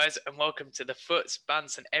Guys, and welcome to the Foots,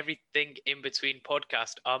 Bants, and Everything in Between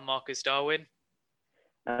podcast. I'm Marcus Darwin.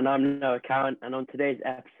 And I'm Noah Cowan, and on today's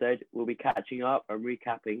episode, we'll be catching up and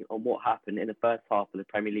recapping on what happened in the first half of the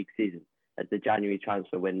Premier League season as the January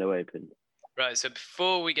transfer window opened. Right, so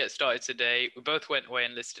before we get started today, we both went away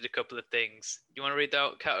and listed a couple of things. You want to read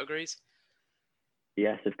out categories?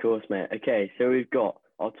 Yes, of course, mate. Okay, so we've got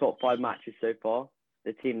our top 5 matches so far,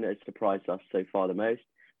 the team that has surprised us so far the most,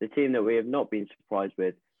 the team that we have not been surprised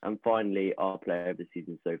with, and finally, our player of the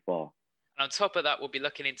season so far. And on top of that, we'll be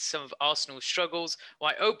looking into some of Arsenal's struggles,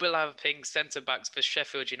 why overlapping centre-backs for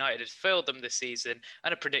Sheffield United has failed them this season,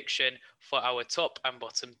 and a prediction for our top and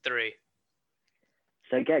bottom 3.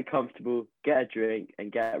 So get comfortable, get a drink,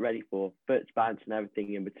 and get ready for Foots, Bants, and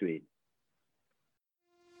Everything in Between.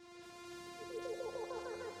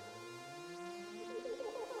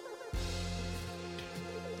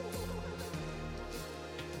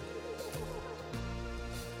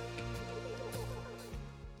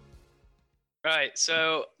 Right,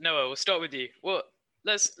 so Noah, we'll start with you.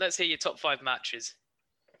 Let's hear your top 5 matches.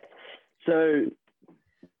 So,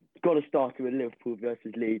 got to start with Liverpool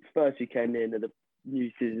versus Leeds. First weekend in the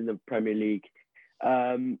new season of the Premier League.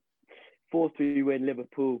 4-3 win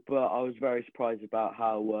Liverpool, but I was very surprised about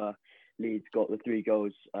how Leeds got the 3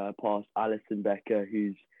 goals past Alisson Becker,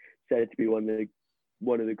 who's said to be one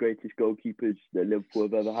of the greatest goalkeepers that Liverpool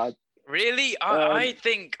have ever had. Really? I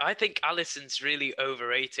think Alisson's really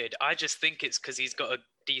overrated. I just think it's because he's got a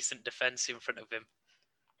decent defence in front of him.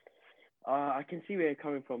 I can see where you're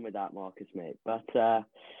coming from with that, Marcus, mate. But,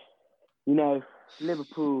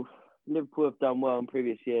 Liverpool have done well in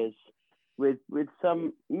previous years with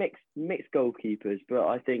some mixed goalkeepers. But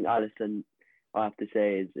I think Alisson, I have to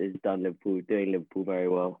say, is doing Liverpool very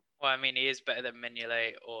well. Well, I mean, he is better than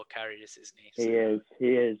Mignolet or Karius, isn't he? So. He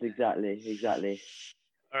is, exactly.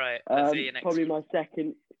 All right, let's see you next. Probably my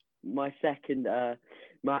second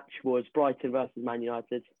match was Brighton versus Man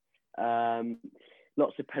United.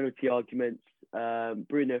 Lots of penalty arguments.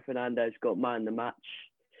 Bruno Fernandes got man the match.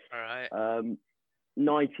 All right.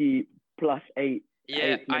 90 plus 8.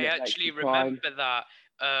 Yeah, I actually remember that.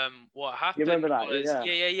 What happened? You remember that? Was,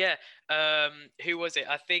 yeah. Who was it?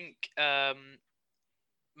 I think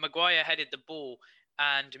Maguire headed the ball.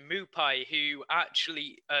 And Mupai, who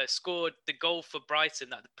actually scored the goal for Brighton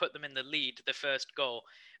that put them in the lead, the first goal,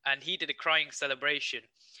 and he did a crying celebration.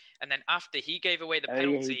 And then after, he gave away the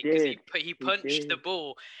penalty because he punched the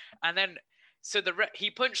ball. And then, so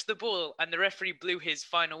he punched the ball and the referee blew his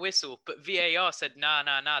final whistle. But VAR said, nah,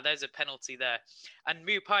 there's a penalty there. And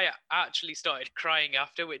Mupai actually started crying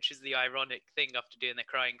after, which is the ironic thing after doing the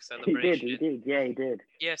crying celebration. He did. Yeah, he did.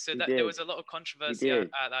 Yeah, so there was a lot of controversy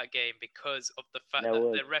at that game because of the fact that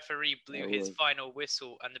the referee blew his final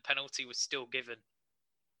whistle and the penalty was still given.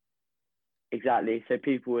 Exactly. So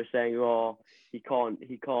people were saying, they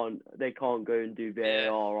can't go and do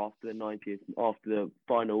VAR after the 90th, after the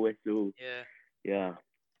final whistle. Yeah.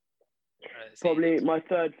 Right, probably my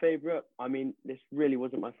third favourite. I mean, this really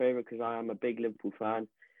wasn't my favourite because I am a big Liverpool fan.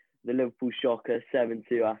 The Liverpool shocker,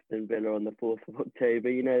 7-2 Aston Villa on the 4th of October.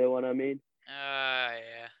 You know the one I mean?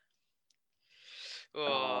 Yeah.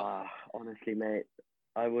 Oh. Honestly, mate,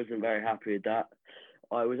 I wasn't very happy with that.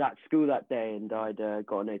 I was at school that day and I'd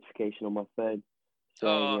got a notification on my phone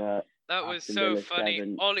saying, that was Aston so Villa funny.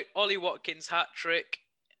 7. Ollie Watkins hat trick.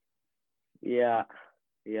 Yeah.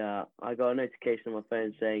 I got a notification on my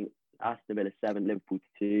phone saying Aston Villa 7, Liverpool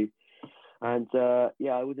 2. And I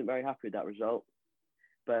wasn't very happy with that result.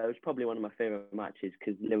 But it was probably one of my favourite matches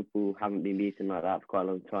because Liverpool haven't been beaten like that for quite a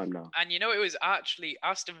long time now. And it was actually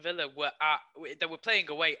Aston Villa they were playing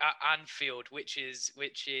away at Anfield, which is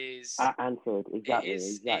at Anfield, exactly.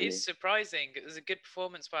 It is surprising. It was a good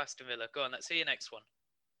performance by Aston Villa. Go on, let's see your next one.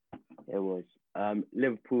 It was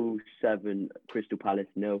Liverpool 7, Crystal Palace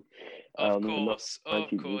 0. Of course,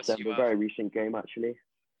 December, very recent game actually.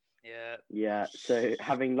 Yeah. So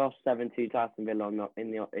having lost 7-2 to Aston Villa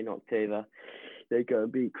in October, they go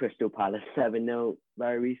and beat Crystal Palace 7-0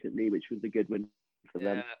 very recently, which was a good win for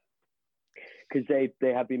them. Because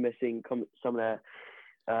they have been missing some of their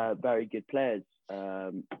very good players.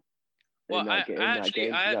 I'm actually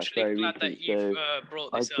glad that you've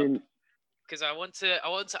brought this up because I want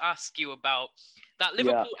to ask you about that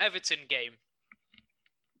Liverpool-Everton game.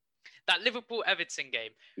 That Liverpool-Everton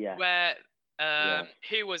game where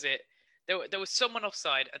who was it? There was someone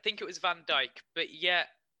offside. I think it was Van Dijk, but yet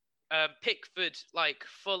Pickford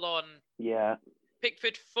full on. Yeah.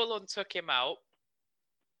 Pickford full on took him out,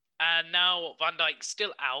 and now Van Dijk's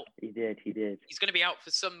still out. He did. He's going to be out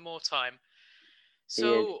for some more time.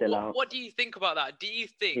 So what do you think about that? Do you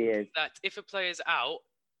think that if a player's out,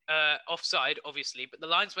 offside, obviously, but the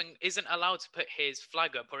linesman isn't allowed to put his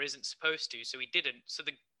flag up or isn't supposed to, so he didn't.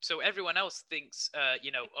 So everyone else thinks,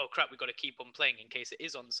 oh crap, we've got to keep on playing in case it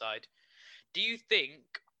is onside. Do you think,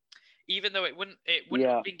 even though it wouldn't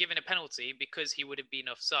have been given a penalty because he would have been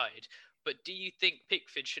offside, but do you think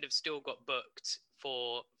Pickford should have still got booked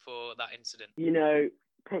for that incident?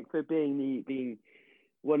 Pickford being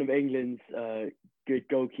one of England's good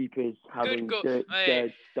goalkeepers, having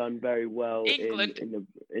done very well England. in the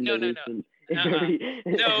No. recent.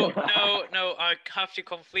 No, I have to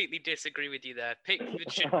completely disagree with you there.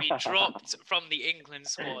 Pickford should be dropped from the England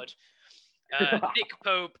squad. Nick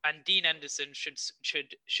Pope and Dean Henderson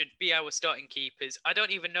should be our starting keepers. I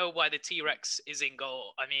don't even know why the T-Rex is in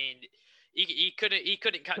goal. I mean, he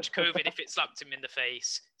couldn't catch COVID if it slapped him in the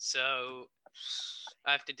face. So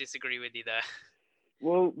I have to disagree with you there.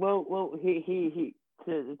 Well, he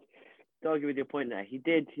to argue with your point there, he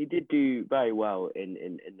did do very well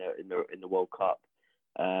in the World Cup.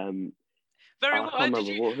 Very well.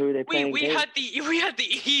 Who are they playing? We had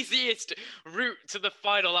the easiest route to the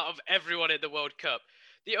final out of everyone in the World Cup.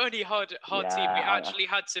 The only hard team we actually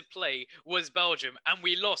had to play was Belgium, and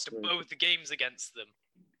we lost both games against them.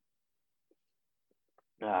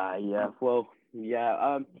 Well,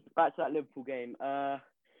 yeah. Back to that Liverpool game.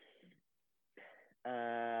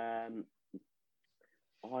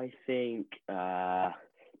 I think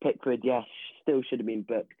Pickford, yes, still should have been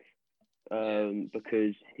booked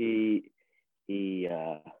because he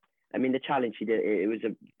I mean, the challenge he did, it was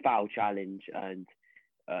a foul challenge, and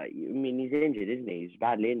I mean, he's injured, isn't he? He's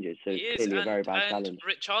badly injured, so it's clearly a very bad challenge.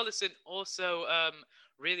 Richarlison also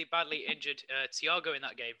really badly injured Thiago in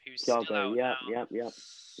that game, who's still out now.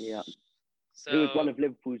 Yeah. So, he was one of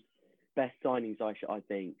Liverpool's best signings, I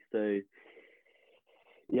think. So,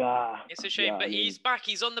 yeah. It's a shame, but he's back.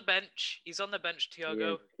 He's on the bench.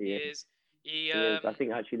 Thiago. He is. I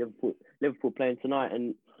think actually Liverpool playing tonight,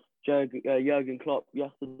 and Jurgen Klopp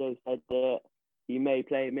yesterday said that he may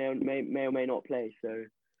play, may or may not play. So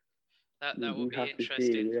that will be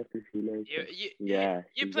interesting. We have to see later.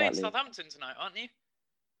 You're playing Southampton tonight, aren't you?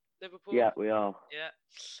 Liverpool. Yeah, we are. Yeah.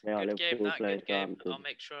 Good game. Good game. I'll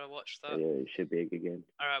make sure I watch that. Yeah, it should be a good game.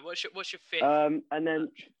 All right. What's your fifth? And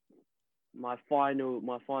then my final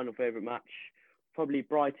favourite match, probably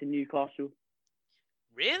Brighton Newcastle.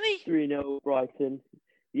 Really? 3-0 Brighton.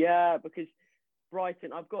 Yeah, because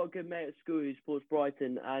Brighton, I've got a good mate at school who supports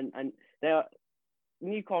Brighton, and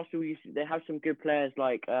Newcastle. They have some good players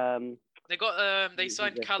like. They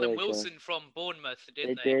signed Callum Wilson from Bournemouth,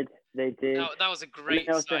 didn't they? They did. That was a great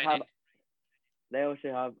signing. They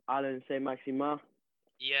also have Alan Saint-Maximin.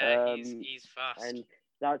 Yeah, he's fast. And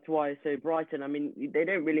that's why I say Brighton. I mean, they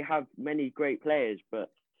don't really have many great players,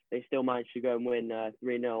 but they still managed to go and win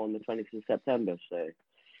 3-0 on the 20th of September. So.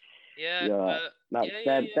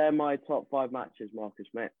 They're my top 5 matches, Marcus,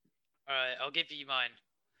 mate. All right, I'll give you mine.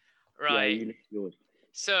 Right. Yeah, yours.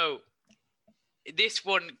 So, this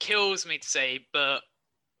one kills me to say, but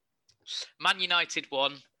Man United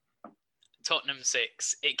won, Tottenham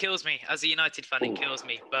 6. It kills me. As a United fan, it kills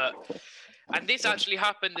me. And this actually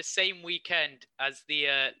happened the same weekend as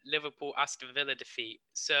the Liverpool Aston Villa defeat.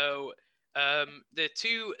 So, the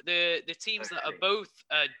teams that are both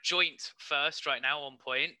joint first right now on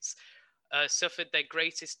points suffered their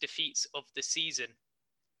greatest defeats of the season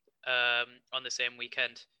on the same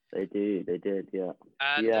weekend. They did, yeah.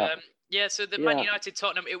 And so the Man United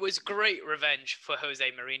Tottenham, it was great revenge for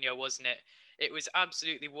Jose Mourinho, wasn't it? It was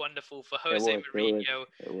absolutely wonderful for Jose Mourinho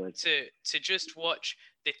to just watch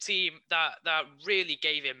the team that really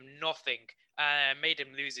gave him nothing. Made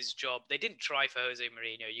him lose his job. They didn't try for Jose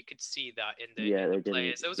Mourinho. You could see that in the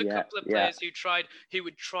players. There was a couple of players who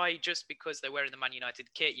would try just because they're wearing the Man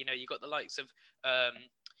United kit. You got the likes of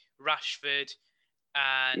Rashford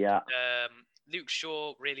and Luke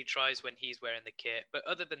Shaw really tries when he's wearing the kit. But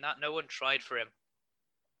other than that, no one tried for him.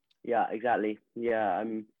 Yeah, exactly.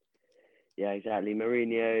 Exactly.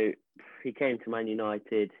 Mourinho, he came to Man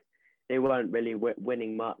United. They weren't really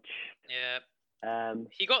winning much. Yeah.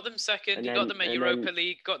 He got them second. He got them a Europa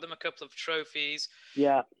League. Got them a couple of trophies.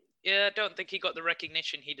 Yeah. Yeah, I don't think he got the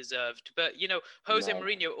recognition he deserved. But, Jose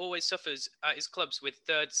Mourinho always suffers at his clubs with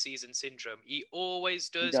third season syndrome. He always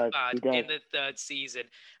does bad in the third season.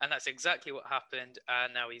 And that's exactly what happened.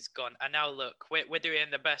 And now he's gone. And now, look, we're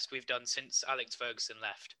doing the best we've done since Alex Ferguson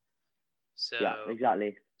left. So yeah,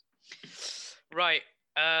 exactly. Right.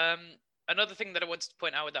 Another thing that I wanted to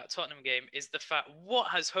point out with that Tottenham game is the fact, what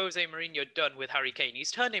has Jose Mourinho done with Harry Kane?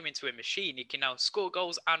 He's turned him into a machine. He can now score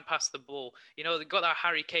goals and pass the ball. They've got that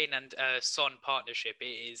Harry Kane and Son partnership. It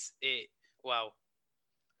is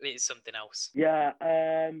something else. Yeah.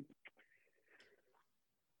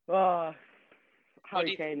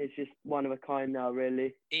 Harry Kane is just one of a kind now,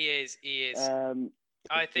 really. He is.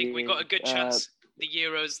 I think we got a good chance. The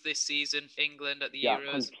Euros this season, England at the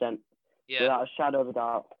Euros. 100%. Yeah, without a shadow of a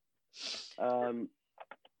doubt.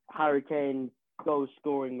 Harry Kane, goal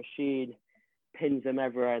scoring machine, pins them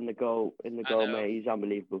everywhere in the goal, mate. He's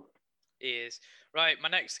unbelievable. He is. Right, my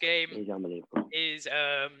next game He's unbelievable. Is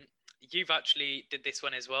you've actually did this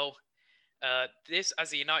one as well. This,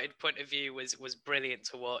 as a United point of view, was brilliant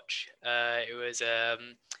to watch. It was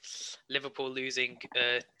Liverpool losing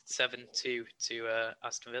 7-2 to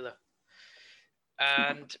Aston Villa.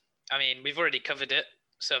 And, I mean, we've already covered it,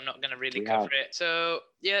 so I'm not going to really cover it. So,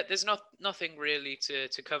 yeah, there's nothing really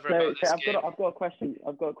to cover about this game. I've got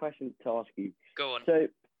a question to ask you. Go on. So,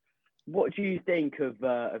 what do you think of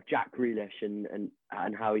Jack Grealish and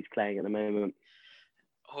how he's playing at the moment?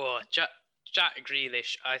 Oh, Jack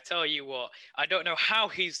Grealish, I tell you what, I don't know how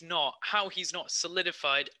he's not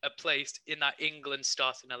solidified a place in that England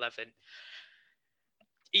starting 11.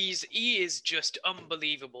 He is just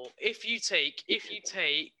unbelievable. If you take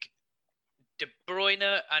De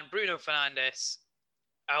Bruyne and Bruno Fernandes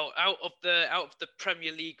out of the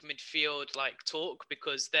Premier League midfield like talk,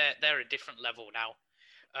 because they're a different level now.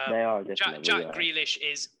 They are a different level. Jack Grealish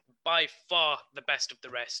is by far the best of the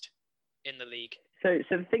rest in the league. So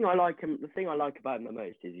the thing I like about him the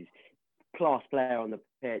most is he's a class player on the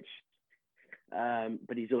pitch,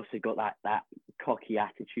 but he's also got that cocky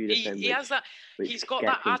attitude. He has that. He's got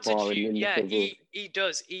that attitude. Yeah, he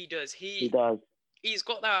does. He does. He's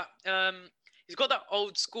got that. He's got that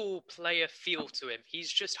old school player feel to him. He's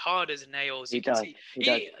just hard as nails. You can see.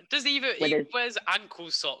 He wears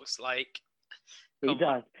ankle socks like. He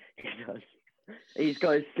does. He's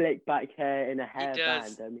got his slick back hair in a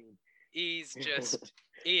hairband. I mean. He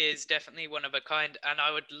is definitely one of a kind, and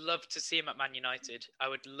I would love to see him at Man United. I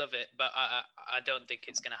would love it, but I don't think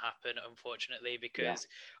it's going to happen, unfortunately, because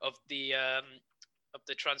of the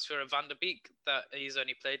transfer of Van der Beek. That he's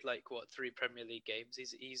only played 3 Premier League games.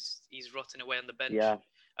 He's rotting away on the bench. Yeah.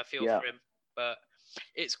 I feel for him, but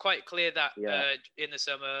it's quite clear that in the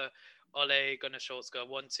summer, Ole Gunnar Solskjaer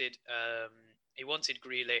wanted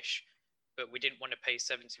Grealish, but we didn't want to pay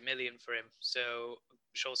 70 million for him, so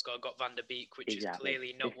Solskjaer got Van der Beek, which is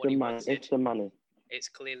clearly not what he wanted. It's the money. It's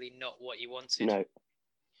clearly not what he wanted. No.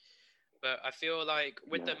 But I feel like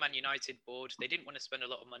with the Man United board, they didn't want to spend a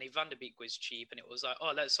lot of money. Van der Beek was cheap, and it was like,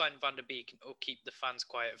 oh, let's sign Van der Beek and keep the fans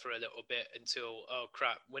quiet for a little bit until, oh,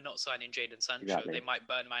 crap, we're not signing Jadon Sancho. Exactly. They might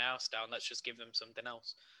burn my house down. Let's just give them something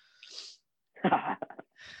else.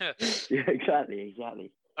 Yeah, exactly.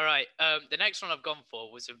 All right. The next one I've gone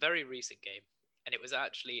for was a very recent game, and it was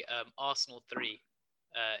actually Arsenal 3,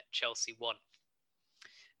 Chelsea 1.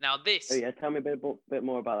 Now this. Oh yeah, tell me a bit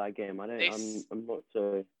more about that game. I'm not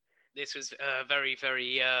so. This was a very,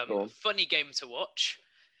 very funny game to watch.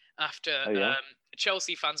 After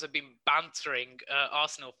Chelsea fans have been bantering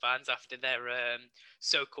Arsenal fans after their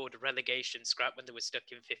so-called relegation scrap when they were stuck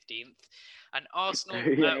in 15th, and Arsenal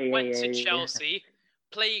went to Chelsea.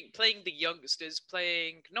 Playing the youngsters,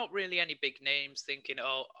 playing not really any big names, thinking,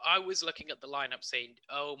 I was looking at the lineup saying,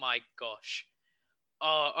 oh my gosh,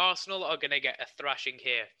 Arsenal are going to get a thrashing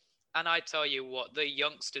here. And I tell you what, the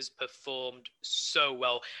youngsters performed so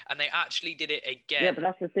well, and they actually did it again. Yeah, but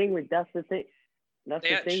that's the thing with youngsters. They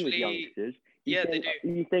do.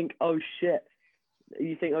 You think, oh shit,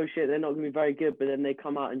 they're not going to be very good, but then they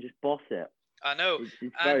come out and just boss it. I know.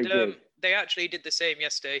 It's very good. They actually did the same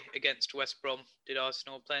yesterday against West Brom. Did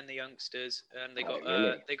Arsenal playing the youngsters, and they got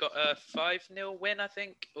a 5-0 win, I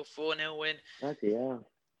think, or 4-0 win.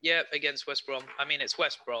 Yeah, against West Brom. I mean, it's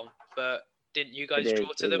West Brom, but didn't you guys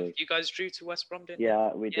draw to them? You guys drew to West Brom, didn't you?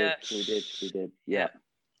 Yeah, we did. We did. Yeah.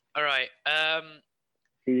 All right. So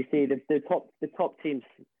you see the top teams,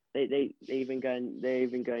 they even going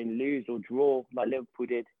lose or draw like Liverpool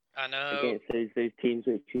did. I know. Against those teams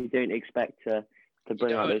which you don't expect to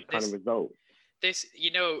bring out those kind of results. This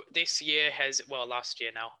year last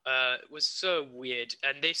year now, was so weird,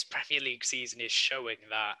 and this Premier League season is showing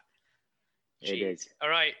that. Jeez. It is. All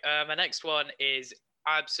right, my next one is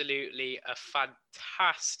absolutely a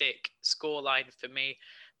fantastic scoreline for me,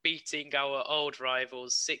 beating our old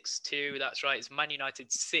rivals 6-2. That's right, it's Man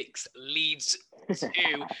United 6, Leeds 2.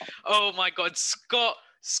 Oh my God, Scott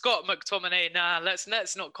McTominay. Nah, let's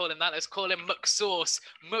not call him that. Let's call him McSauce.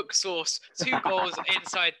 2 goals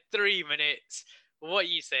inside 3 minutes. What are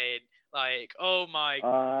you saying? Like, oh my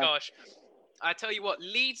gosh. I tell you what,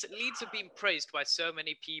 Leeds have been praised by so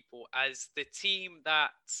many people as the team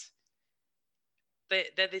that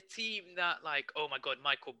they're the team that, like, oh my God,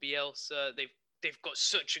 Michael Bielsa. They've got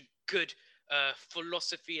such a good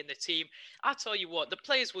philosophy in the team. I tell you what, the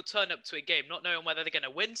players will turn up to a game not knowing whether they're going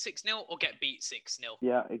to win 6-0 or get beat 6-0.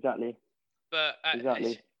 Yeah, exactly. But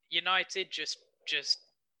United just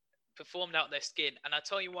performed out their skin. And I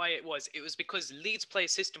tell you why it was. It was because Leeds play a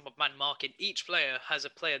system of man marking. Each player has a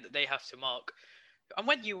player that they have to mark. And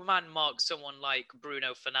when you man mark someone like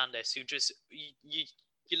Bruno Fernandes, who just, you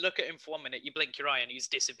look at him for 1 minute, you blink your eye and he's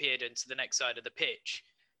disappeared into the next side of the pitch.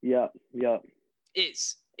 Yeah.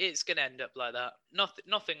 It's going to end up like that.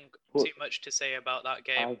 Nothing too much to say about that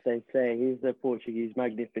game. As they say, he's the Portuguese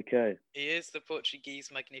Magnifico. He is the Portuguese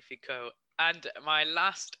Magnifico. And my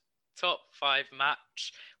last top 5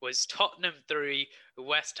 match was Tottenham 3,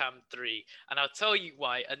 West Ham 3. And I'll tell you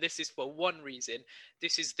why. And this is for one reason.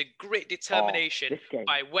 This is the great determination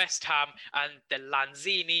by West Ham and the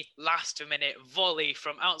Lanzini last-minute volley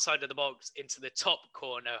from outside of the box into the top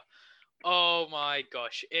corner. Oh my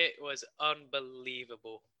gosh, it was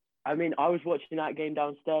unbelievable. I mean, I was watching that game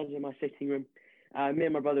downstairs in my sitting room. Me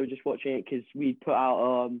and my brother were just watching it because we put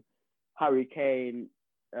out Harry Kane,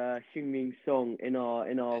 Heung-min Son in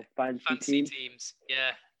our fantasy teams.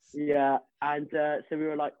 Yeah. Yeah, and so we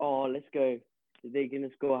were like, oh, let's go. They're going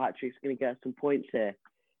to score a hat-trick. It's going to get some points here.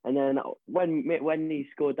 And then when he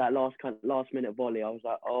scored that last minute volley, I was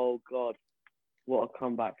like, oh God. What a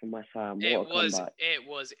comeback from West Ham. It was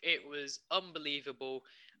unbelievable,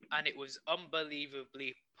 and it was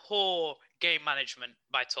unbelievably poor game management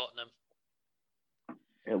by Tottenham.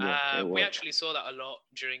 We actually saw that a lot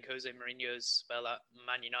during Jose Mourinho's spell at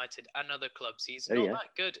Man United and other clubs. He's not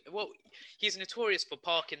that good. Well, he's notorious for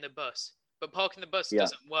parking the bus, but parking the bus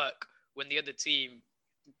doesn't work when the other team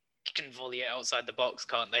can volley it outside the box,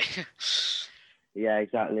 can't they? Yeah,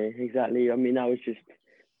 exactly. I mean, that was just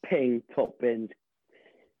ping, top bin,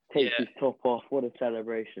 takes his top off. What a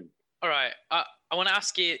celebration. All right. I want to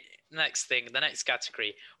ask you the next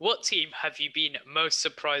category. What team have you been most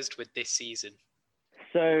surprised with this season?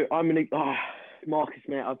 So I'm going to... Marcus,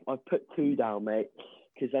 mate, I've put 2 down, mate,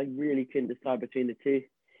 because I really couldn't decide between the 2.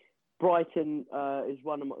 Brighton is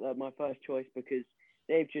one of my first choice because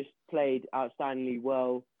they've just played outstandingly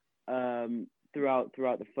well throughout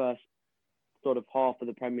the first sort of half of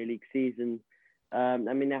the Premier League season. I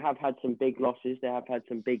mean, they have had some big losses. They have had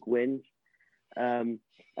some big wins. And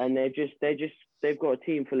they've got a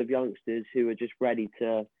team full of youngsters who are just ready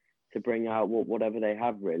to bring out whatever they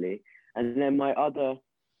have, really. And then my other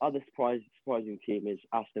surprising team is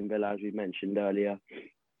Aston Villa, as we mentioned earlier,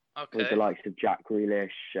 with the likes of Jack Grealish.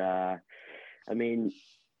 I mean,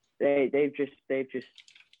 they've just,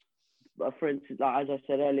 for instance, like, as I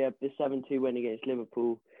said earlier, the 7-2 win against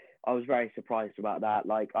Liverpool, I was very surprised about that.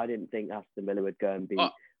 Like, I didn't think Aston Villa would go and be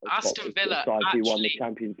Aston Villa who won the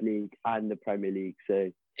Champions League and the Premier League.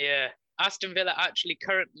 So yeah, Aston Villa actually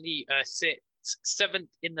currently sits 7th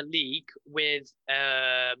in the league with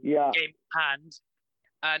game in hand,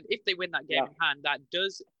 and if they win that game in hand, that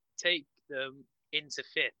does take them into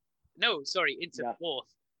 5th. No, sorry, into 4th.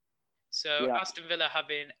 So Aston Villa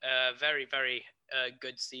having a very, very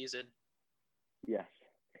good season. Yes.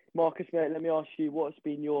 Marcus, mate, let me ask you, what's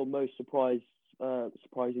been your most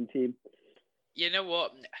surprising team? You know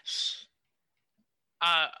what?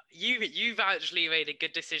 You've actually made a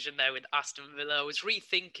good decision there with Aston Villa. I was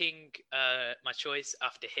rethinking my choice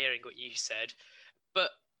after hearing what you said, but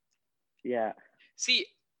see,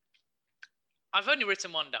 I've only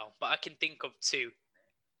written 1 down, but I can think of 2.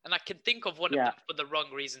 And I can think of one of them for the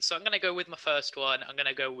wrong reason. So I'm going to go with my first one. I'm going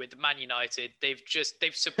to go with Man United. They've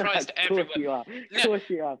surprised everyone. Of course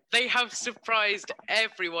you are. They have surprised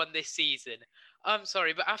everyone this season. I'm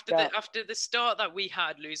sorry, but after the start that we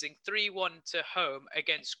had, losing 3-1 to home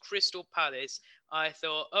against Crystal Palace, I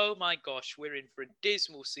thought, oh my gosh, we're in for a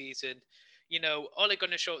dismal season. You know, Ole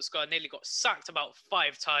Gunnar Solskjaer nearly got sacked about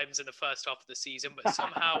 5 times in the first half of the season, but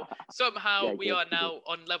somehow we are now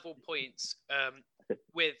on level points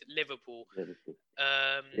with Liverpool.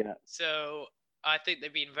 So I think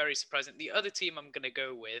they've been very surprising. The other team I'm going to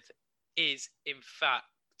go with is, in fact,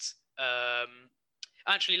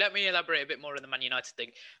 actually, let me elaborate a bit more on the Man United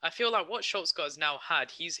thing. I feel like what Solskjaer has now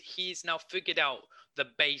had, he's now figured out the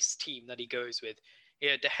base team that he goes with.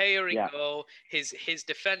 Yeah, De Gea in goal, his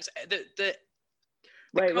defense.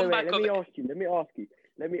 Wait. Let me ask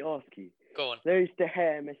you. Go on. Those De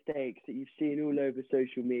Gea mistakes that you've seen all over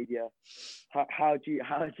social media. How do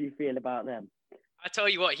you feel about them? I tell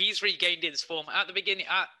you what, he's regained his form at the beginning.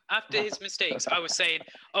 After his mistakes, I was saying,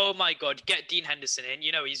 oh my God, get Dean Henderson in.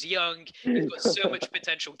 You know, he's young. He's got so much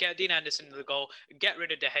potential. Get Dean Henderson in the goal. Get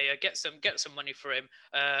rid of De Gea. Get some money for him.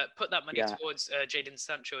 Put that money towards Jadon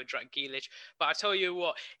Sancho and Jack Grealish. But I tell you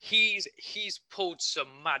what, he's pulled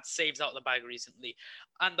some mad saves out of the bag recently.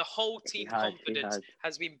 And the whole team confidence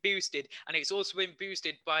has been boosted. And it's also been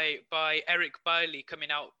boosted by Eric Bailly coming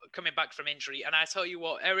back from injury. And I tell you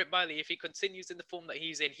what, Eric Bailly, if he continues in the form that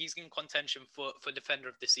he's in contention for Defender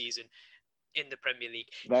of the Season in the Premier League.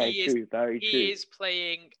 He is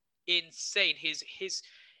playing insane.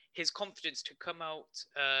 His confidence to come out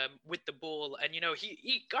with the ball, and you know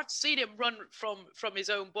he got to see him run from his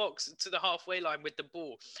own box to the halfway line with the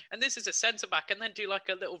ball, and this is a centre back, and then do like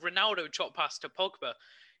a little Ronaldo chop pass to Pogba.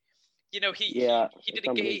 You know he did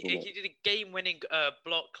a game-winning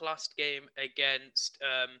block last game against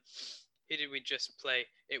who did we just play?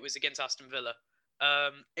 It was against Aston Villa.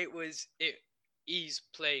 He's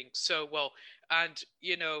playing so well, and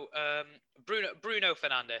you know Bruno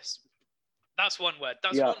Fernandes. That's one word.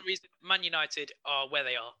 That's one reason Man United are where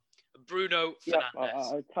they are. Bruno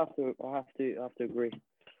Fernandes. I have to agree.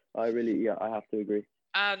 I have to agree.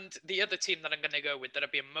 And the other team that I'm going to go with that I'm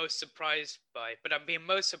being most surprised by,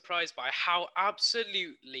 how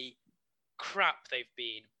absolutely crap they've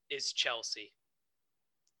been, is Chelsea.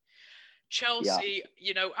 Chelsea,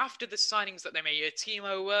 you know, after the signings that they made,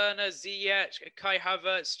 Timo Werner, Ziyech, Kai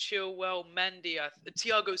Havertz, Chilwell, Mendy,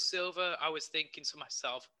 Thiago Silva, I was thinking to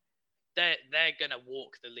myself, they're going to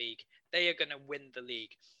walk the league. They are going to win the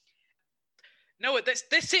league. No, they're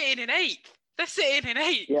sitting in 8th. They're sitting in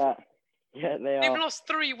 8th. Yeah, they are. They've lost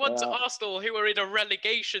 3-1 to Arsenal, who were in a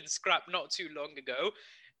relegation scrap not too long ago.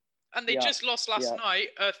 And they just lost last night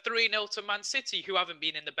 3-0 to Man City, who haven't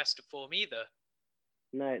been in the best of form either.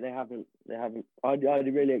 No, they haven't.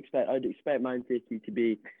 I'd expect Man City to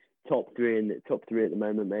be top three at the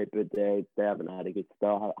moment, mate. But they haven't had a good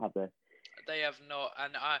start, have they? They have not,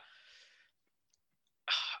 and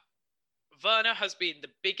Werner has been the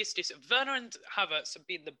biggest. Werner and Havertz have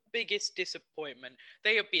been the biggest disappointment.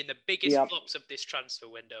 They have been the biggest flops of this transfer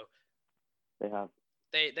window. They have.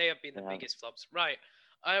 They have been the biggest flops. Right.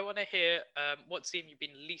 I want to hear what team you've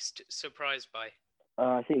been least surprised by.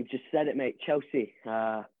 I think you've just said it, mate. Chelsea.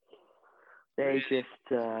 I'd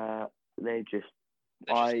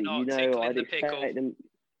expect them.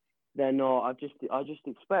 They're not. I just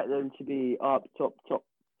expect them to be up top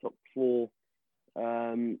 4,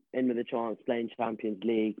 in with a chance playing Champions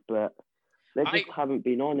League, but they just haven't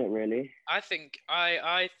been on it really. I think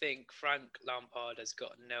Frank Lampard has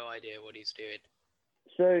got no idea what he's doing.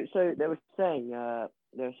 So they were saying.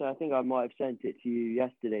 So I think I might have sent it to you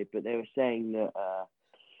yesterday, but they were saying that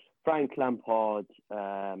Frank Lampard,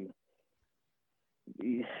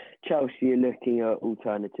 Chelsea are looking at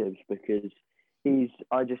alternatives because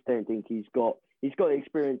I just don't think he's got the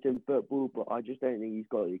experience in football, but I just don't think he's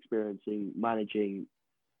got the experience in managing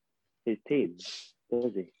his team,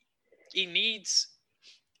 does he? He needs.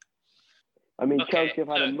 I mean, Chelsea have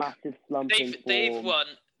had a massive slump in form.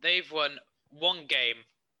 They've won one game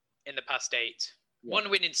in the past 8. Yeah. 1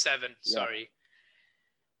 win in 7, sorry.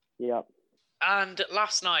 Yeah. And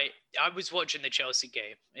last night, I was watching the Chelsea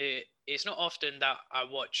game. It's not often that I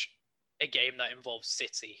watch a game that involves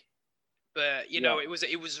City. But, you know, it was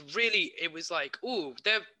like, ooh,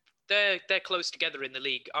 they're close together in the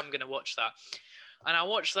league. I'm going to watch that. And I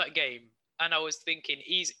watched that game, and I was thinking,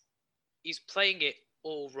 he's playing it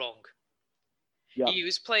all wrong. Yeah. He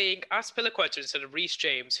was playing Azpilicueta instead of Reece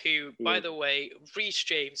James, who, by the way, Reece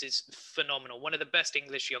James is phenomenal. One of the best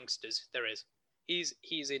English youngsters there is. He's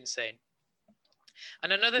insane.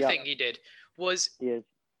 And another thing he did was the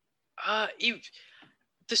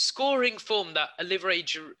scoring form that Olivier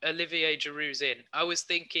Giroud's in. I was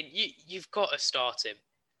thinking, you've got to start him.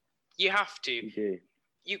 You have to.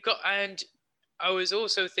 You've got, and I was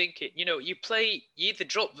also thinking, you know, you either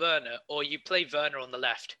drop Werner or you play Werner on the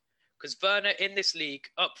left. Because Werner in this league,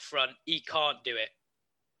 up front, he can't do it.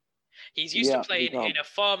 He's used to playing in a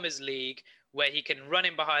farmers league where he can run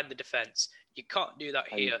in behind the defence. You can't do that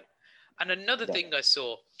here. And another thing I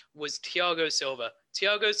saw was Thiago Silva.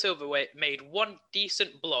 Thiago Silva made one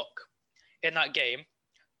decent block in that game.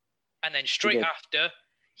 And then straight after,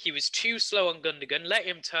 he was too slow on Gundogan. Let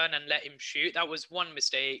him turn and let him shoot. That was one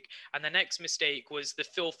mistake. And the next mistake was the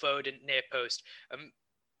Phil Foden near post.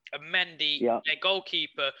 Mendy, their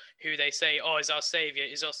goalkeeper, who they say, is our saviour.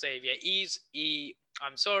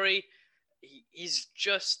 I'm sorry, he's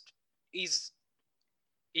the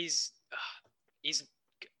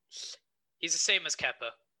same as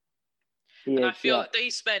Kepa. And I feel like they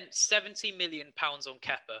spent £70 million on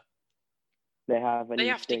Kepa. they have. They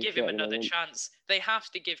have to give him another chance. They have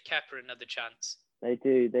to give Kepa another chance. They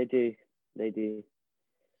do.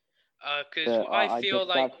 Because I feel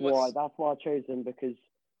like that's why I chose them, because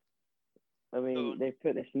I mean they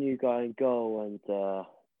put this new guy in goal, and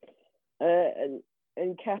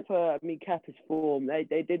Kepa. I mean Kepa's form. They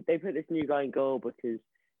put this new guy in goal because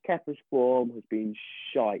Kepa's form has been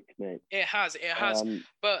shite, mate. It has.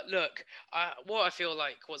 But look, what I feel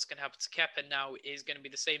like what's going to happen to Kepa now is going to be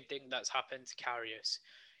the same thing that's happened to Karius.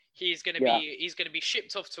 He's going to be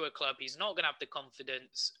shipped off to a club. He's not going to have the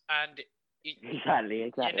confidence, and exactly.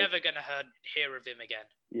 You're never going to hear of him again.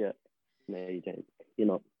 Yeah, no, you don't. You're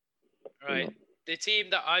not. Right. You're not. The team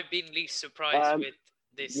that I've been least surprised with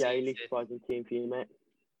this season, least surprising team for you, mate,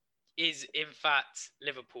 is in fact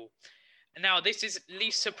Liverpool. Now, this is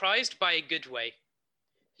least surprised by a good way.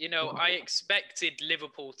 You know, I expected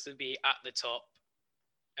Liverpool to be at the top,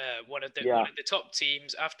 one of the top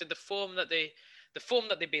teams after the form that they've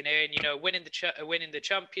been in. You know, winning the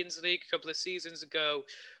Champions League a couple of seasons ago,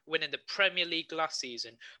 winning the Premier League last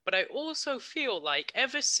season. But I also feel like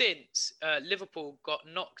ever since Liverpool got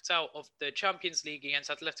knocked out of the Champions League against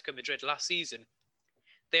Atletico Madrid last season,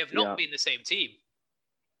 they have not been the same team.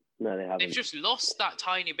 No, they haven't. They've just lost that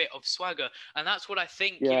tiny bit of swagger. And that's what I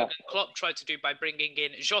think Jurgen Klopp tried to do by bringing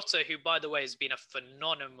in Jota, who, by the way, has been a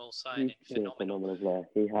phenomenal signing. He's been a phenomenal player.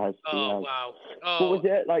 He has. Wow. What was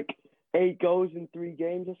it? Like 8 goals in 3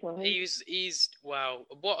 games or something? He's wow.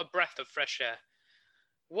 What a breath of fresh air.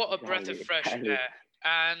 What a breath of fresh air.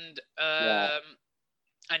 And,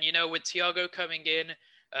 you know, with Thiago coming in,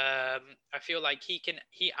 I feel like he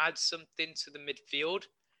adds something to the midfield.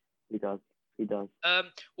 He does.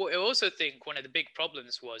 What I also think one of the big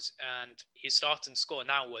problems was, and he's starting to score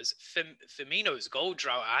now, was Firmino's goal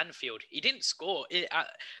drought at Anfield. He didn't score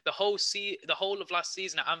the whole of last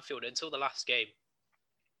season at Anfield until the last game.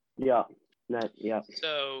 Yeah.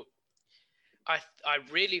 So I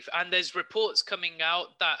really, and there's reports coming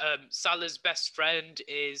out that Salah's best friend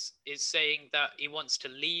is saying that he wants to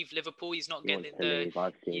leave Liverpool. He's not getting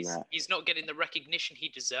he's not getting the recognition he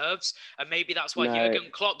deserves, and maybe that's why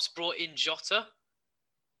Jurgen Klopp's brought in Jota.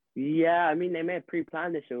 Yeah, I mean they may have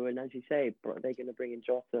pre-planned this, and as you say, they're going to bring in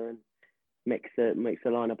Jota and mix the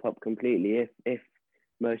lineup up completely. If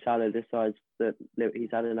Mo Salah decides that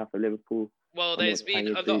he's had enough of Liverpool. Well, there's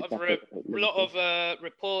been a lot of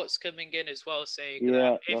reports coming in as well saying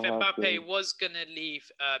that if Mbappe was going to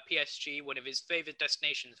leave PSG, one of his favourite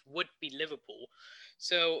destinations would be Liverpool.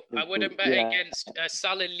 So I wouldn't bet against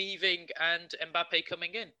Salah leaving and Mbappe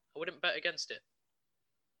coming in. I wouldn't bet against it.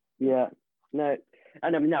 Yeah, no.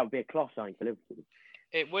 And I mean, that would be a class signing for Liverpool.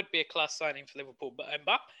 It would be a class signing for Liverpool. But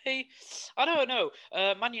Mbappe, I don't know.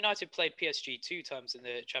 Man United played PSG 2 times in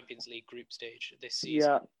the Champions League group stage this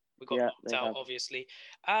season. Yeah. We got knocked out, obviously.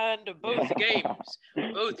 And both games,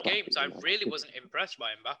 I really wasn't impressed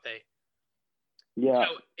by Mbappe. Yeah. You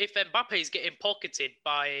know, if Mbappe is getting pocketed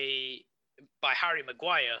by Harry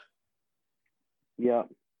Maguire. Yeah.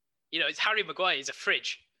 You know, Harry Maguire is a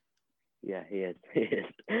fridge. Yeah, he is.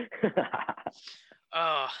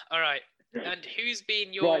 All right. And who's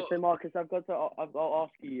been your... Right, so Marcus, I'll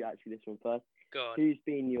ask you actually this one first. Go on. Who's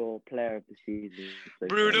been your player of the season? So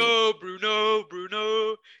Bruno.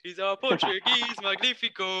 He's our Portuguese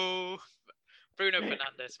Magnifico. Bruno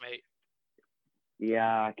Fernandes, mate.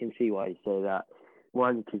 Yeah, I can see why you say that.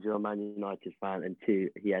 1, because you're a Man United fan, and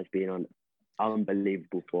 2, he has been on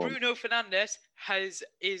unbelievable form. Bruno Fernandes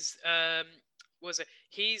he's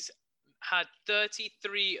had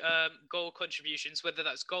 33 goal contributions, whether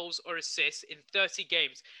that's goals or assists, in 30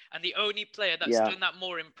 games. And the only player that's done that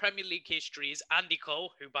more in Premier League history is Andy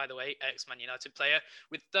Cole, who, by the way, ex-Man United player,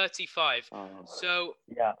 with 35. So,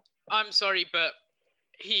 I'm sorry, but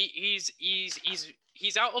he's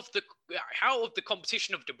out of the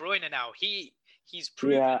competition of De Bruyne now. He's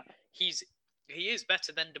proven he is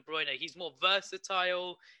better than De Bruyne. He's more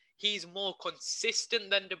versatile. He's more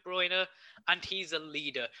consistent than De Bruyne, and he's a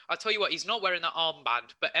leader. I'll tell you what, he's not wearing that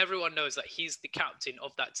armband, but everyone knows that he's the captain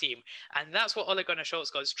of that team. And that's what Ole Gunnar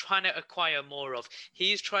Solskjaer is trying to acquire more of.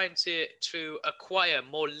 He's trying to acquire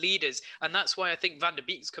more leaders. And that's why I think Van der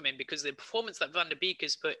Beek's come in, because the performance that Van der Beek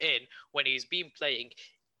has put in when he's been playing,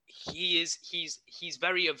 he's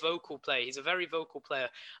very a vocal player. He's a very vocal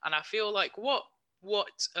player. And I feel like what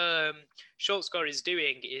Solskjaer is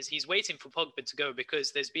doing is he's waiting for Pogba to go,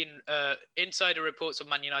 because there's been insider reports of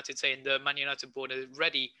Man United saying the Man United board are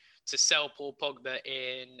ready to sell Paul Pogba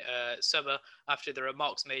in summer after the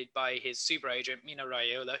remarks made by his super agent, Mino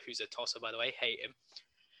Raiola, who's a tosser, by the way, hate him.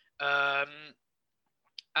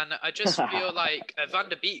 And I just feel like Van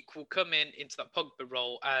der Beek will come into that Pogba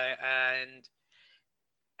role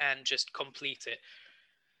and just complete it.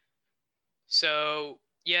 So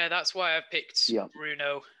yeah, that's why I picked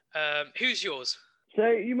Bruno. Who's yours? So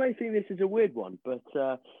you may think this is a weird one, but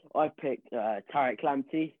I picked Tariq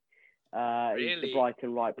Lamptey. Really? He's the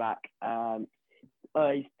Brighton right back.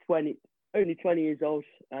 He's only 20 years old,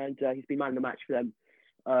 and he's been man of the match for them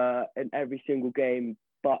in every single game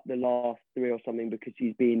but the last 3 or something, because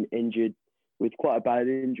he's been injured with quite a bad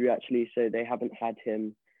injury actually. So they haven't had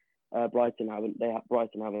him. Brighton haven't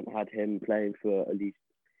had him playing for at least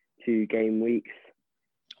 2 game weeks.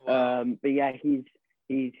 Wow. But yeah, he's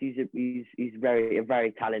a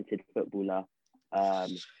very talented footballer.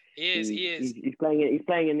 He is. He's playing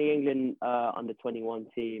in the England under 21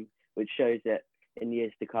 team, which shows that in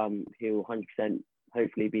years to come he'll 100%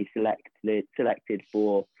 hopefully be selected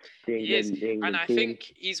for the England and I team.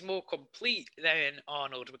 think he's more complete than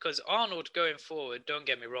Arnold, because Arnold going forward, don't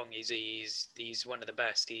get me wrong, he's one of the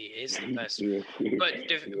best. He is the best. But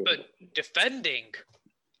defending.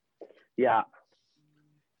 Yeah.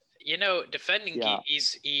 You know, defending,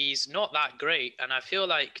 he's not that great, and I feel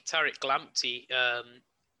like Tariq Lamptey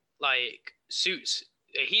suits.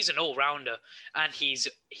 He's an all-rounder, and he is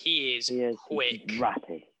quick. He's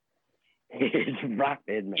rapid. He's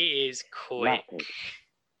rapid, man. He is quick. Rapid.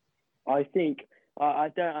 I think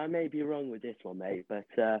I may be wrong with this one, mate, but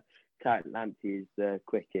Tariq Lamptey is the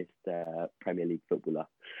quickest Premier League footballer.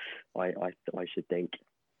 I should think.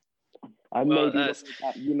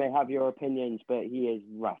 You may have your opinions, but he is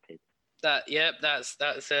rapid. That's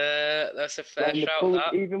a fair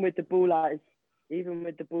shout. Even with the ball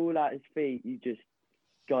at his feet, you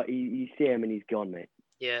see him and he's gone, mate.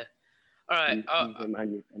 Yeah. All right.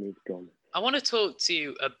 And he's gone. I want to talk to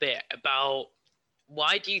you a bit about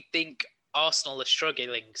why do you think Arsenal are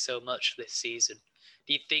struggling so much this season?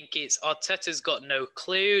 Do you think it's Arteta's got no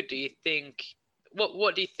clue? Do you think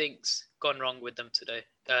what do you think's gone wrong with them today,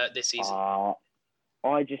 this season?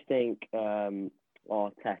 I just think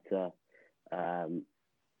Arteta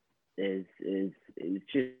is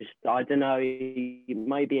just, I don't know, it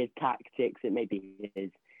might be his tactics, it may be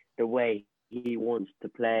the way he wants to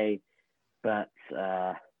play, but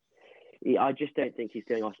I just don't think he's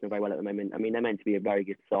doing Arsenal very well at the moment. I mean, they're meant to be a very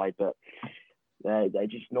good side, but they're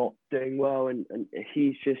just not doing well, and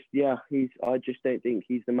he's just, I just don't think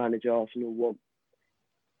he's the manager Arsenal want.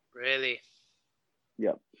 Really?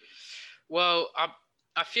 Yeah. Well,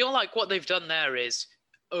 I feel like what they've done there is,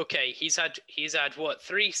 okay, he's had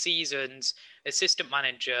 3 seasons assistant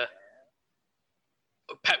manager,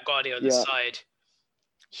 Pep Guardiola's side.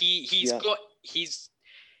 He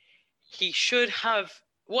should have,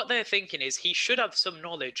 what they're thinking is he should have some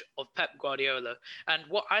knowledge of Pep Guardiola, and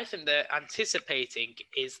what I think they're anticipating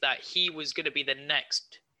is that he was going to be the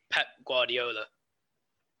next Pep Guardiola.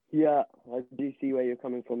 Yeah, I do see where you're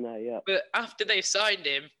coming from there, yeah. But after they signed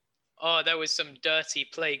him, there was some dirty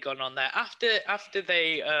play gone on there. After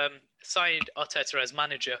they signed Arteta as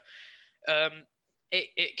manager,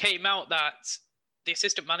 it came out that the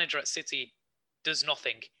assistant manager at City does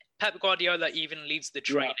nothing. Pep Guardiola even leads the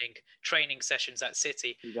training sessions at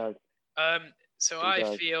City. He does.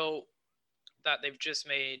 I feel that they've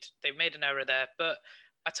made an error there. But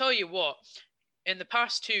I tell you what, in the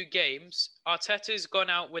past 2 games, Arteta's gone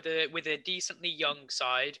out with a decently young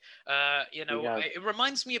side. It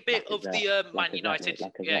reminds me a bit of the Man United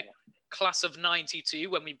class of '92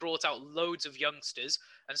 when we brought out loads of youngsters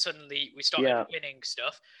and suddenly we started winning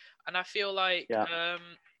stuff. And I feel like,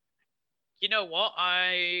 you know what?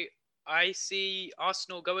 I see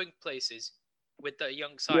Arsenal going places with the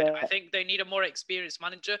young side. I think they need a more experienced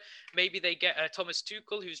manager. Maybe they get Thomas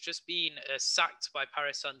Tuchel, who's just been sacked by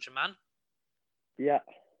Paris Saint-Germain. Yeah.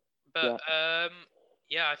 But I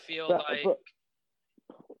feel like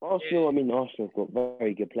Arsenal's got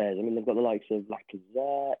very good players. I mean, they've got the likes of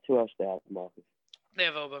Lacazette. Who else they have, Marcus? They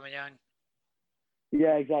have Aubameyang.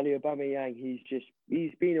 Yeah, exactly. Aubameyang.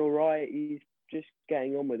 He's been all right. He's just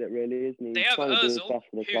getting on with it, really, isn't he? They have Ozil,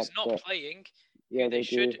 who's not playing. Yeah, they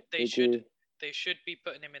should be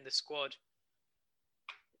putting him in the squad.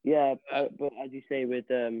 Yeah, but as you say with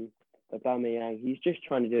Aubameyang, he's just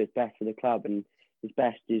trying to do his best for the club, and his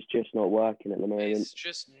best is just not working at the moment. It's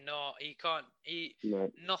just not. He can't.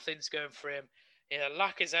 Nothing's going for him. Yeah,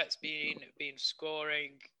 Lacazette's been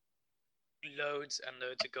scoring loads and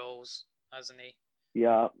loads of goals, hasn't he?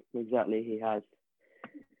 Yeah, exactly. He has.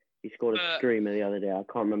 He scored a screamer the other day. I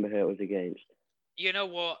can't remember who it was against. You know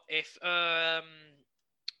what? If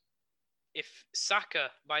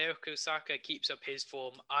Bukayo Saka keeps up his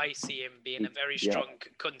form, I see him being a very strong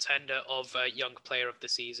contender of Young Player of the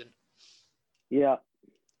Season. Yeah.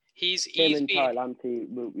 He's been the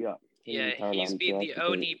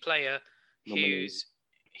only player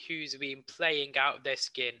who's been playing out of their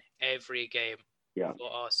skin every game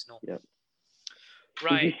for Arsenal. Yeah.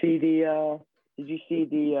 Right. Did you see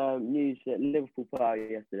the news that Liverpool put out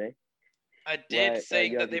yesterday? I did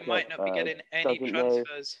think that they might not be getting any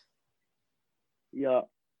transfers. Yeah.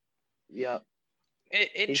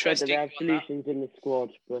 Interesting. He said that they have solutions in the squad,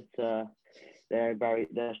 but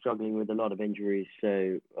they're struggling with a lot of injuries.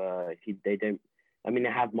 So they don't. I mean,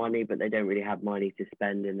 they have money, but they don't really have money to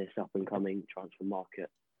spend in this up and coming transfer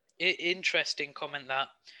market. Interesting comment that,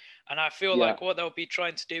 and I feel like what they'll be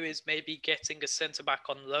trying to do is maybe getting a centre back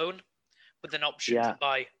on loan with an option to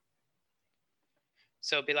buy.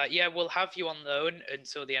 So it'll be like, we'll have you on loan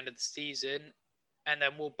until the end of the season, and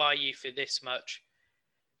then we'll buy you for this much.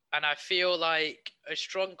 And I feel like a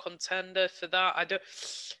strong contender for that.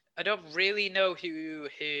 I don't really know who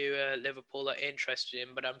Liverpool are interested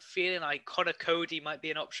in, but I'm feeling like Connor Cody might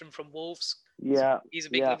be an option from Wolves. Yeah, he's a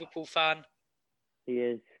big Liverpool fan. He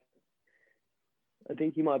is. I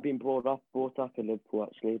think he might have been brought up in Liverpool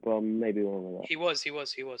actually, but I'm maybe wrong with that. He was.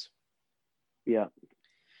 Yeah.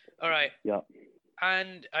 All right. Yeah.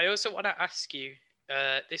 And I also want to ask you,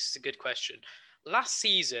 this is a good question. Last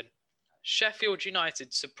season, Sheffield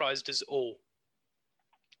United surprised us all.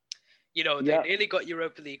 They nearly got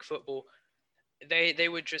Europa League football. They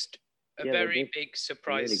were just a very big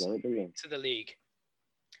surprise to the league.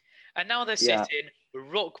 And now they're sitting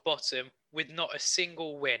rock bottom with not a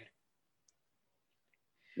single win.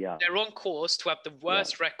 Yeah. They're on course to have the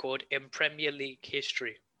worst record in Premier League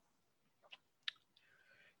history.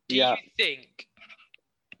 Do you think,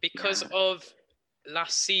 because of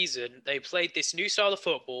last season, they played this new style of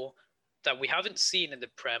football that we haven't seen in the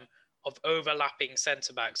Prem, of overlapping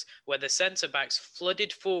centre-backs, where the centre-backs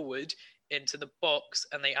flooded forward into the box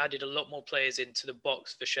and they added a lot more players into the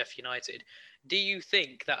box for Sheffield United? Do you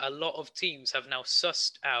think that a lot of teams have now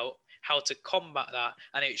sussed out how to combat that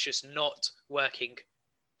and it's just not working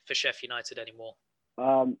for Sheffield United anymore?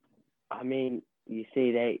 I mean, you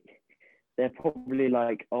see, they're probably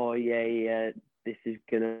like, this is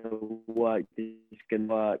gonna work.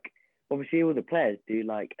 Obviously, all the players do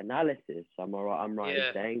like analysis. I'm right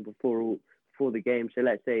in saying before the game. So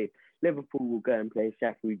let's say Liverpool will go and play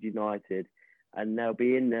Sheffield United, and they'll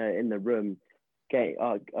be in the room getting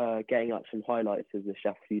up some highlights of the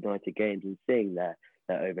Sheffield United games and seeing their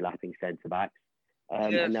overlapping centre backs,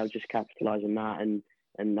 and they'll just capitalise on that,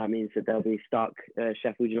 and that means that they'll be stuck.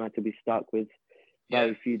 Sheffield United will be stuck with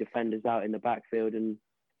very few defenders out in the backfield and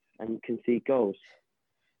concede goals.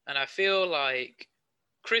 And I feel like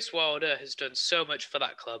Chris Wilder has done so much for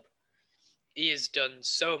that club. He has done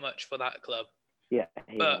so much for that club. Yeah.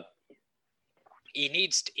 But he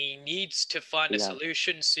needs to find a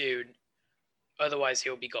solution soon. Otherwise,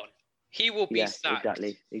 he'll be gone. He will be sacked.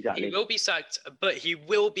 Exactly. He will be sacked, but he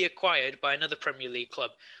will be acquired by another Premier League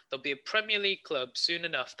club. There'll be a Premier League club soon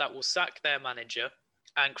enough that will sack their manager,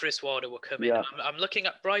 and Chris Wilder will come in. I'm looking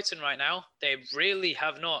at Brighton right now. They really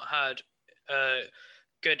have not had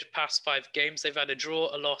good past 5 games. They've had a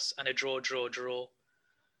draw, a loss, and a draw.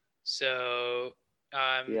 So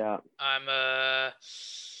I'm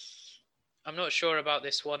not sure about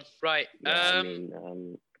this one. Right.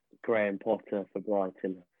 Graham Potter for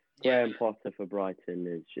Brighton. Graham Potter for Brighton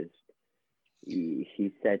is just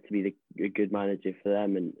he's said to be a good manager for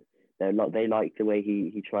them, and they like the way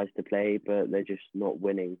he tries to play, but they're just not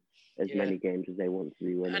winning as many games as they want to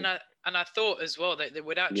be winning. And I thought as well that they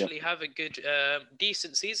would actually have a good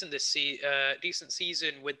decent season decent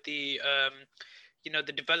season with the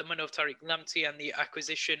the development of Tariq Lamptey and the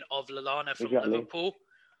acquisition of Lallana from Liverpool.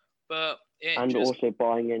 But also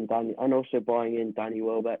buying in Danny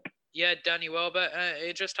Welbeck. Yeah, Danny Welbeck.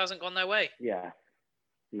 It just hasn't gone their way. Yeah,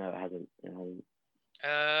 no, it hasn't.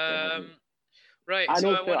 Right. And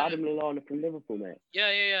so also Adam Lallana from Liverpool, mate.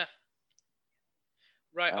 Yeah.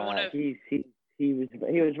 Right. I want to. He was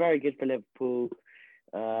very good for Liverpool,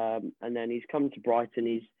 and then he's come to Brighton.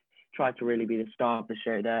 He's tried to really be the star of the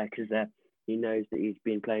show there because he knows that he's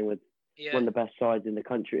been playing with one of the best sides in the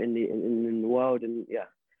country, in the world, and yeah.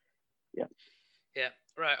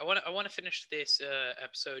 Right. I want to finish this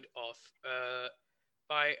episode off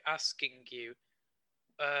by asking you,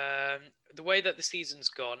 the way that the season's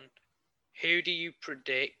gone, who do you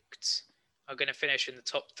predict are going to finish in the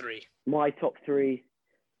top 3? My top 3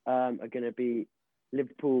 are going to be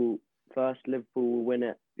Liverpool first. Liverpool will win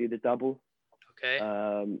it, do the double. Okay.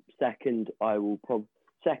 Second, I'm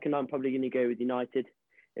probably going to go with United.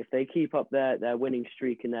 If they keep up their winning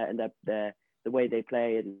streak and their the way they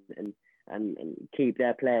play and keep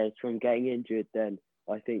their players from getting injured, then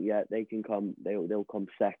I think they can come. They'll come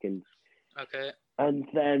second. Okay. And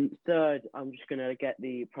then third, I'm just gonna get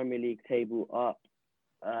the Premier League table up.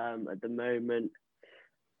 At the moment,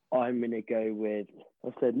 I'm going to go with, I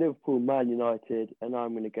said Liverpool, Man United, and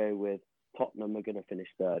I'm going to go with Tottenham are going to finish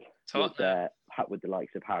third. Tottenham. With the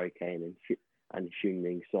likes of Harry Kane and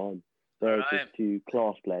Heung-min Son. They're just two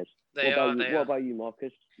class players. What about you,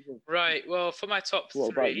 Marcus? Right. Well, for my top three.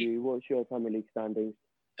 What about you? What's your Premier League standings?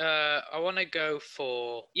 I want to go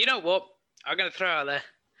for. You know what? I'm going to throw out there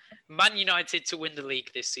Man United to win the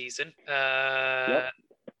league this season. Yep.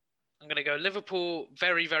 I'm going to go Liverpool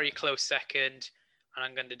very, very close second, and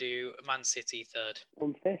I'm going to do Man City third.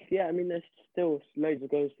 On fifth, yeah. I mean, there's still loads of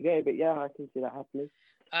games to go, but yeah, I can see that happening.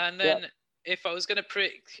 And then if I was going to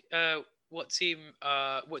predict what teams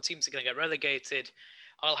are going to get relegated,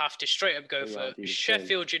 I'll have to straight up go for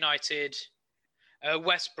Sheffield United,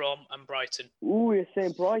 West Brom, and Brighton. Ooh, you're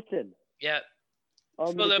saying Brighton? Yeah.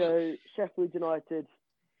 I'm going to go Sheffield United.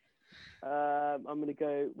 I'm going to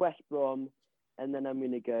go West Brom, and then I'm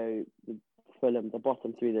going to go Fulham, the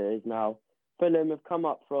bottom three that is now. Fulham have come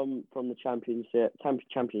up from the championship,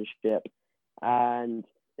 and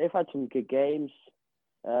they've had some good games.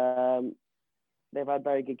 They've had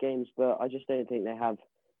very good games, but I just don't think they have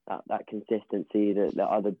that consistency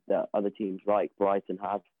that other teams like Brighton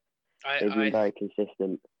have. They've been very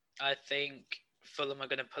consistent. I think Fulham are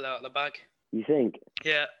going to pull out the bag. You think?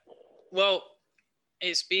 Yeah. Well,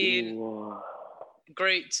 it's been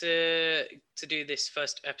great to do this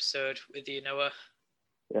first episode with you, Noah.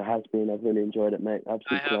 It has been. I've really enjoyed it, mate.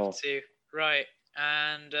 Absolutely. I have too. Right.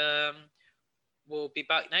 And we'll be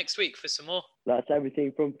back next week for some more. That's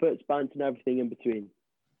everything from Footspan and everything in between.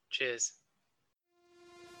 Cheers.